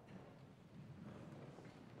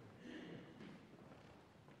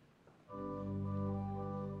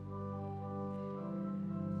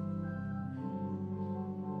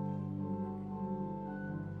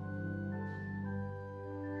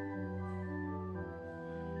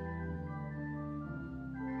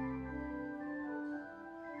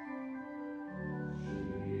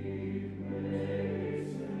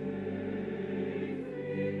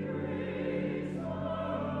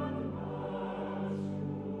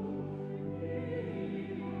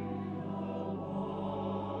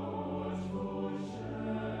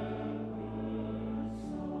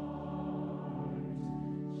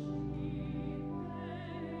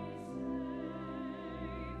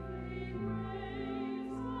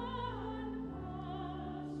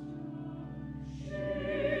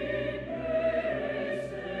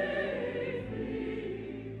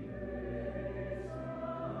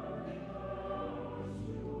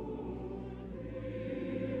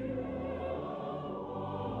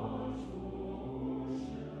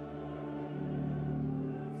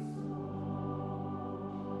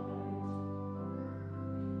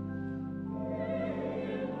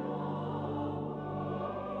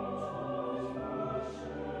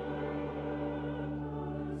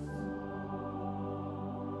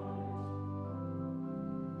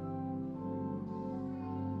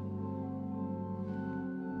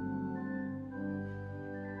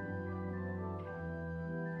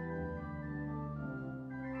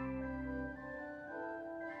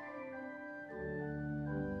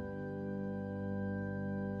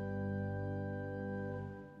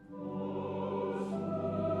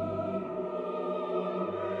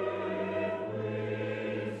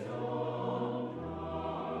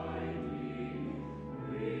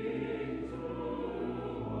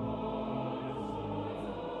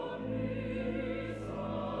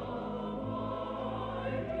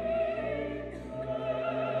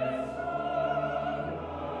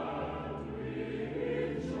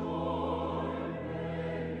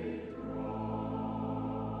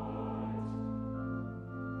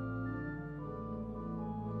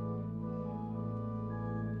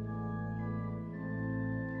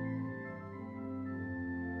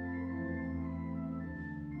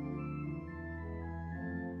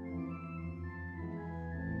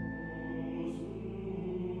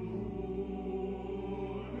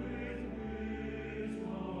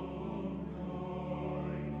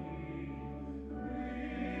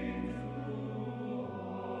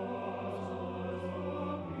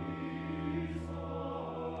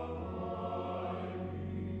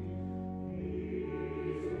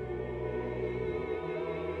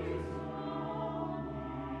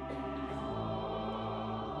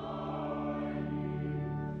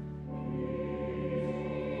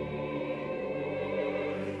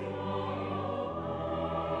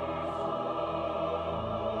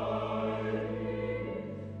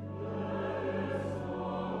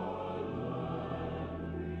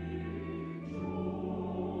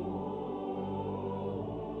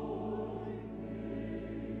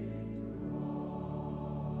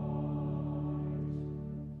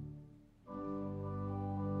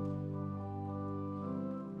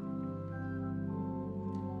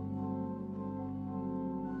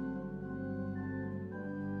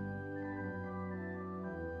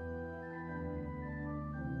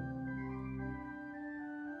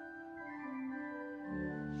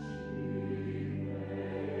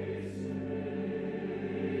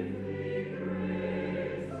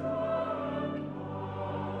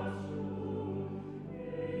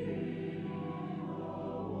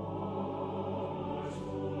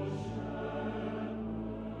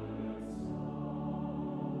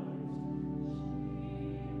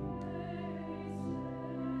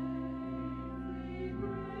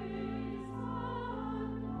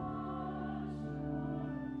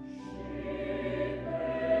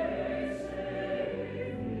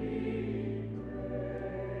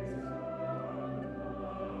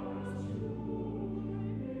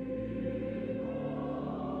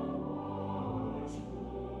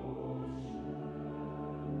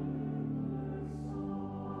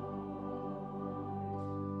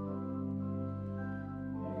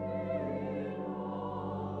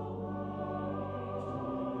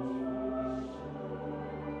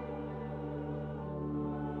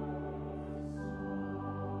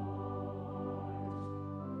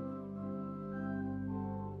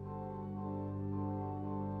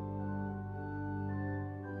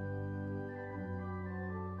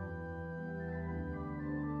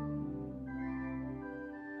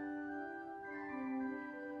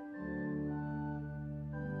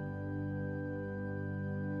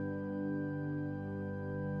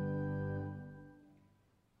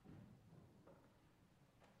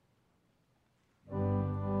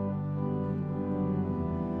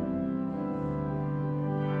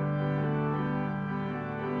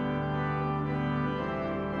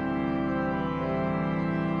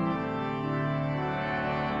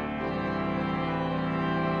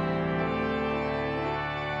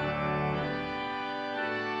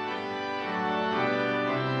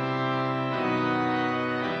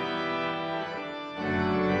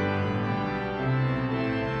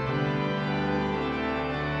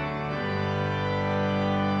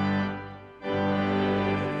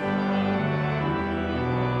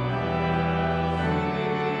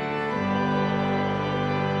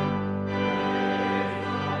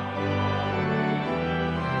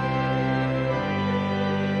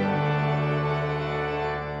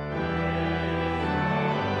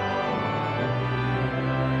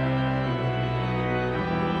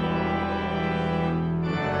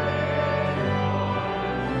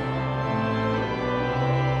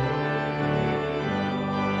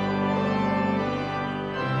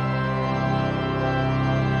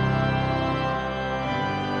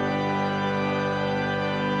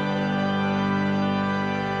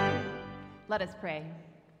 Let us pray.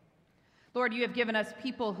 Lord, you have given us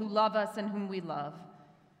people who love us and whom we love.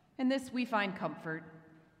 In this we find comfort.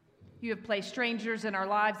 You have placed strangers in our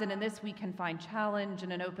lives, and in this we can find challenge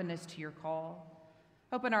and an openness to your call.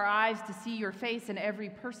 Open our eyes to see your face in every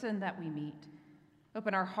person that we meet.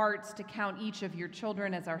 Open our hearts to count each of your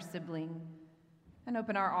children as our sibling, and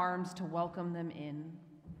open our arms to welcome them in.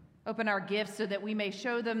 Open our gifts so that we may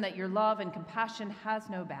show them that your love and compassion has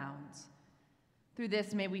no bounds. Through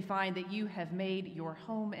this, may we find that you have made your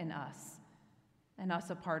home in us, and us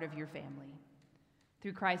a part of your family.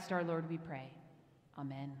 Through Christ our Lord we pray.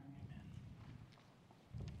 Amen.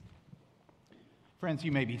 Friends,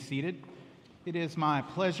 you may be seated. It is my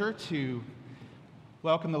pleasure to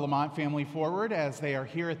welcome the Lamont family forward as they are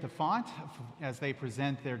here at the font as they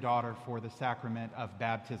present their daughter for the sacrament of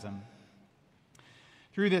baptism.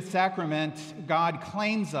 Through this sacrament, God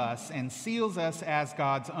claims us and seals us as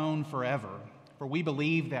God's own forever. For we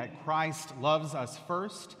believe that Christ loves us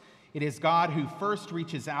first. It is God who first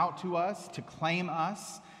reaches out to us to claim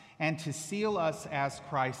us and to seal us as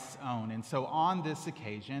Christ's own. And so on this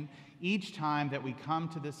occasion, each time that we come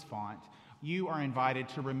to this font, you are invited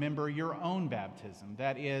to remember your own baptism.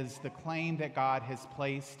 That is the claim that God has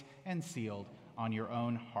placed and sealed on your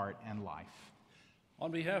own heart and life. On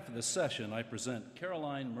behalf of the session, I present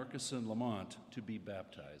Caroline Murkison Lamont to be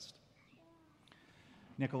baptized.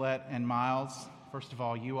 Nicolette and Miles, first of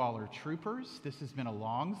all, you all are troopers. This has been a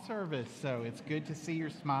long service, so it's good to see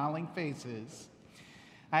your smiling faces.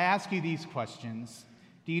 I ask you these questions.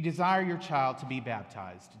 Do you desire your child to be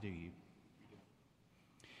baptized? Do you?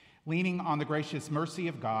 Leaning on the gracious mercy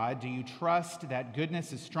of God, do you trust that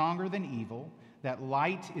goodness is stronger than evil, that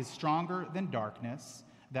light is stronger than darkness,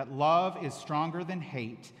 that love is stronger than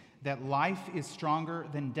hate, that life is stronger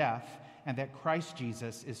than death, and that Christ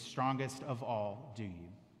Jesus is strongest of all? Do you?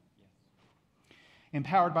 Yes.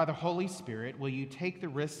 Empowered by the Holy Spirit, will you take the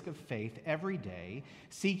risk of faith every day,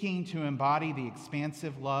 seeking to embody the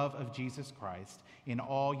expansive love of Jesus Christ in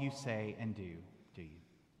all you say and do? Do you?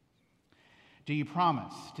 Do you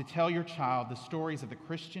promise to tell your child the stories of the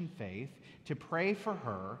Christian faith, to pray for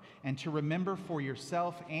her, and to remember for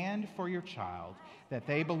yourself and for your child that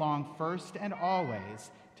they belong first and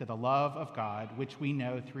always to the love of God, which we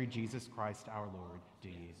know through Jesus Christ our Lord? Do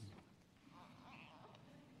you?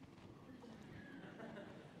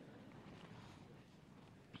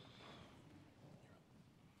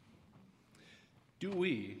 Do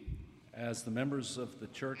we, as the members of the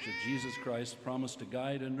Church of Jesus Christ, promise to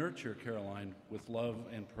guide and nurture Caroline with love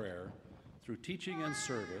and prayer through teaching and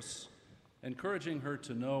service, encouraging her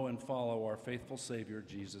to know and follow our faithful Savior,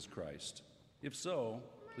 Jesus Christ? If so,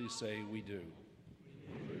 please say, we do.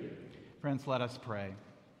 Friends, let us pray.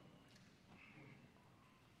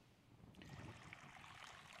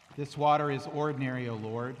 This water is ordinary, O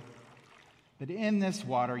Lord, but in this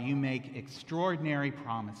water you make extraordinary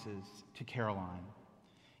promises to Caroline.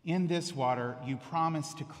 In this water you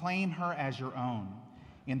promise to claim her as your own.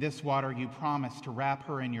 In this water you promise to wrap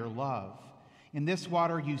her in your love. In this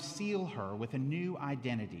water you seal her with a new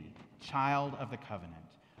identity, child of the covenant.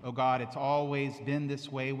 Oh God, it's always been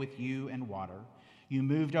this way with you and water. You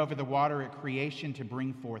moved over the water at creation to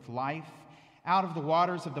bring forth life. Out of the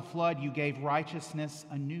waters of the flood you gave righteousness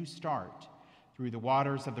a new start. Through the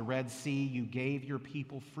waters of the Red Sea you gave your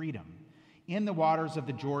people freedom. In the waters of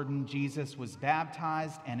the Jordan, Jesus was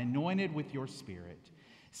baptized and anointed with your Spirit.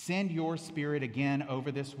 Send your Spirit again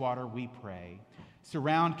over this water, we pray.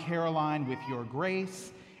 Surround Caroline with your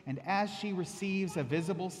grace, and as she receives a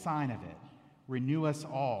visible sign of it, renew us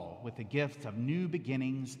all with the gifts of new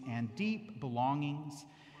beginnings and deep belongings,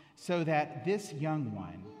 so that this young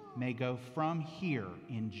one may go from here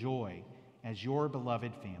in joy as your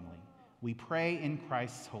beloved family. We pray in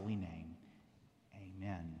Christ's holy name.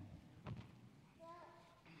 Amen.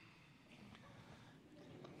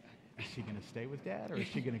 Is she going to stay with Dad, or is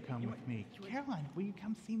she going to come with me? Caroline, will you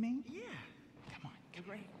come see me? Yeah. Come on.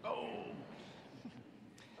 Come on. Oh.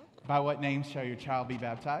 By what name shall your child be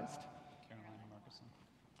baptized?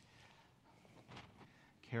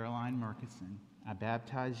 Caroline Murkison, I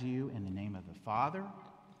baptize you in the name of the Father,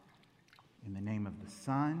 in the name of the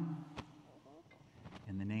Son,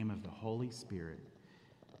 in the name of the Holy Spirit.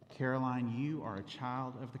 Caroline, you are a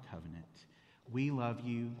child of the covenant. We love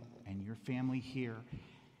you, and your family here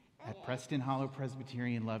at Preston Hollow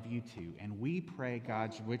Presbyterian love you too. And we pray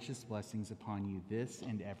God's richest blessings upon you this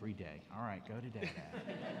and every day. All right, go to Dad.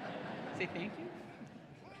 Say thank you.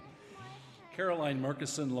 Caroline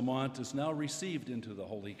Murkison Lamont is now received into the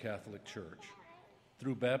Holy Catholic Church.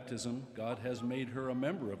 Through baptism, God has made her a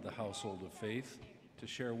member of the household of faith to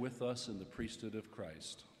share with us in the priesthood of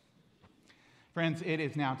Christ. Friends, it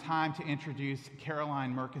is now time to introduce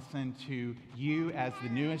Caroline Murkison to you as the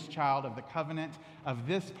newest child of the covenant of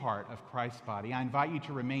this part of Christ's body. I invite you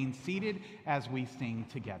to remain seated as we sing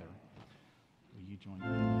together. Will you join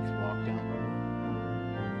me? Let's walk down.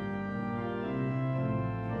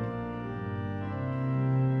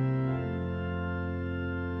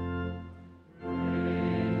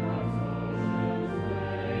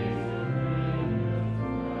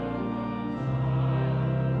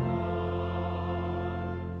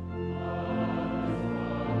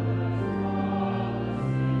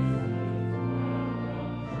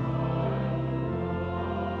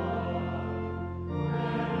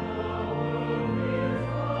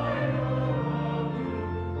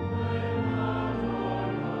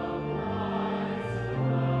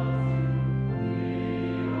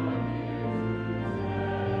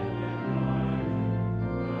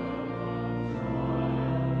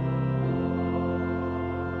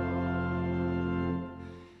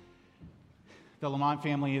 The Lamont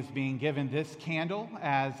family is being given this candle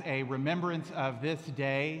as a remembrance of this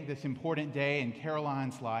day, this important day in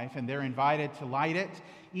Caroline's life, and they're invited to light it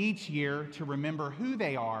each year to remember who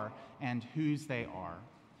they are and whose they are.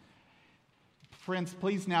 Friends,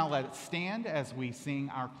 please now let it stand as we sing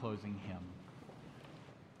our closing hymn.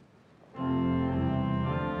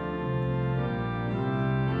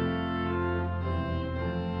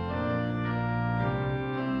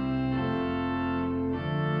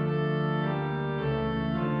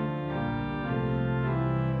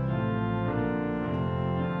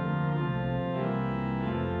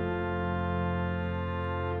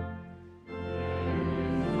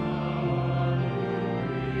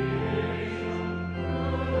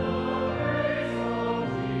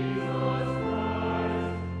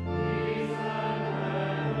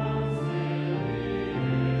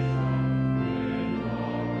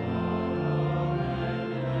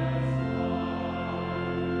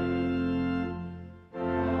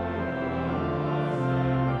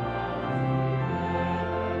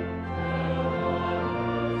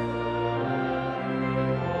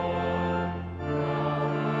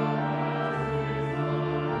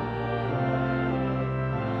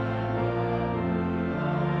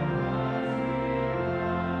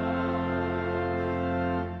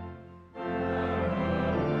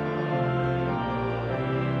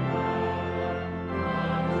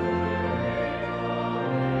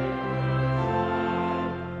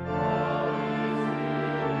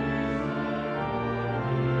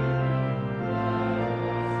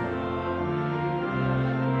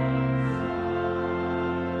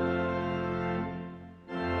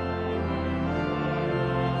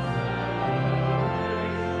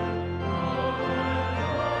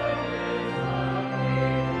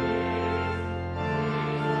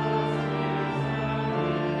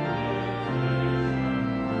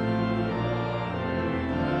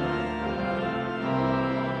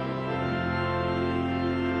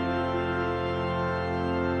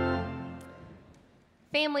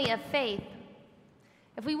 Family of faith,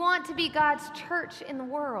 if we want to be God's church in the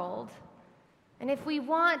world, and if we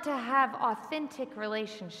want to have authentic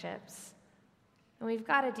relationships, then we've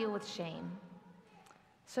got to deal with shame.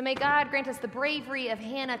 So may God grant us the bravery of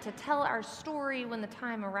Hannah to tell our story when the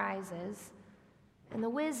time arises, and the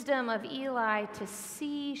wisdom of Eli to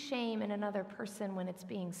see shame in another person when it's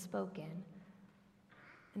being spoken.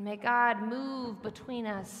 And may God move between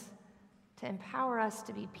us to empower us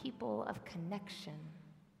to be people of connection.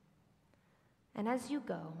 And as you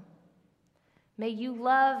go, may you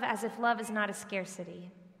love as if love is not a scarcity.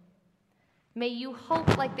 May you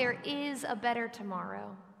hope like there is a better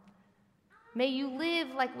tomorrow. May you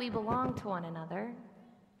live like we belong to one another,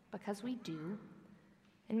 because we do.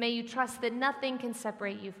 And may you trust that nothing can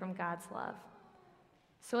separate you from God's love.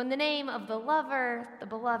 So in the name of the lover, the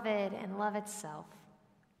beloved, and love itself,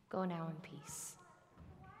 go now in peace.